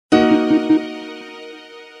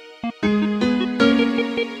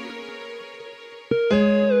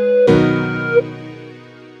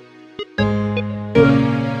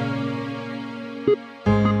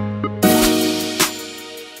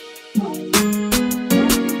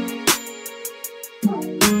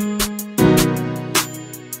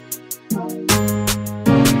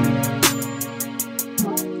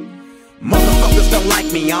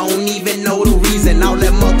me, I don't even know the reason. All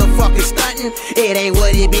that motherfucking stunting, it ain't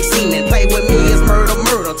what it be seeming. Play with me, it's murder,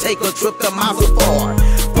 murder. Take a trip to my safari.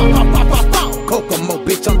 Pop, pop, pop, pop, pop. Cocamo,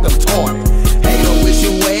 bitch, I'm retarded. Hey, I wish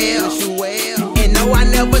you well. And no, I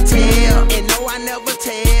never tell.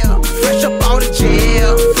 Fresh up out of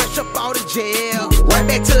jail. Right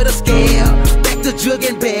back to the scale. Back to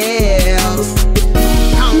jugging bells.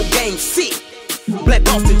 Pound game sick. Black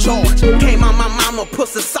Boston, Georgia. Came on my mama,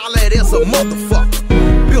 pussy solid as a motherfucker.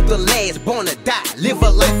 Built a last, born to die, live a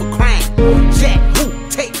life of crime. Jack, who,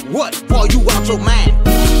 take what, boy, you out your mind.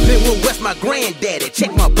 Been with West, my granddaddy,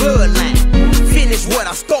 check my bloodline. Finish what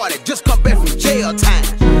I started, just come back from jail time.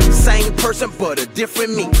 Same person, but a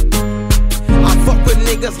different me. I fuck with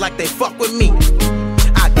niggas like they fuck with me.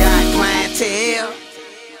 I got clientele,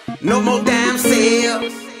 no more damn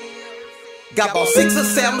sales. Got about 6 or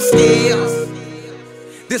 7 scales.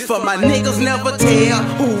 This for my niggas never tell,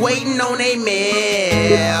 who waiting on they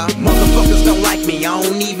mail. Motherfuckers don't like me, I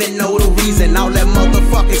don't even know the reason. All that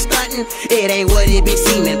motherfucking stunting, it ain't what it be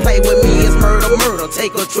seeming. Play with me, it's murder, murder.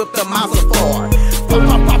 Take a trip to my safari. Pop,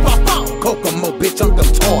 pop, pop, pop, pop. Cocamo, bitch, I'm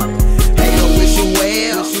retarded. Hey, I wish you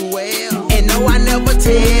well. And no, I never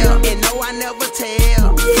tell.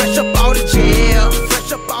 Fresh up out of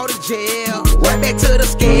jail. Right back to the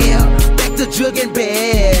scale. Back to jugging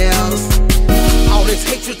bells. All this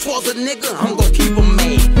hatred towards a nigga, I'm gon' keep 'em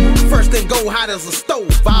mad. First thing go hot as a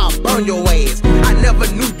stove, I'll burn your ass. I never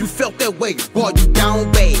knew you felt that way, boy, you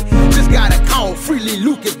down bad. Just got a call, Freely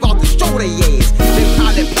Lucas about to show they ass. They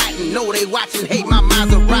probably plotting, know they watching, hate my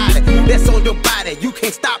Maserati. That's on your body, you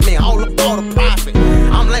can't stop me, all about the profit.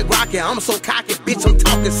 I'm like Rocky, I'm so cocky, bitch, I'm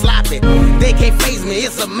talking sloppy. They can't faze me,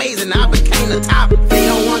 it's amazing, I became the topic. They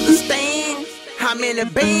don't understand how many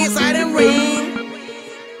bands I done ran.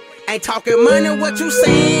 Ain't talking money, what you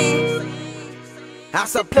saying? I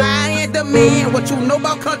supply and demand, what you know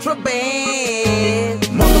about contraband?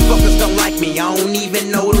 Motherfuckers don't like me, I don't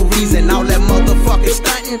even know the reason. All that motherfucking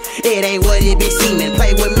stunting, it ain't what it be seeming.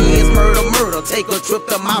 Play with me, it's murder, murder. Take a trip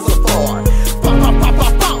to my safari. Pop, pop, pop,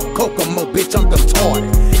 pop, pop. Cocamo, bitch, I'm retarded.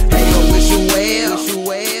 Hey, I wish you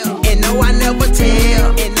well. And no, I never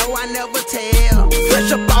tell.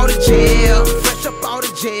 Fresh up out of jail.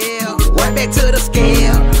 Right back to the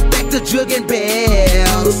scale. Back to jugging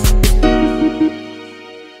bells.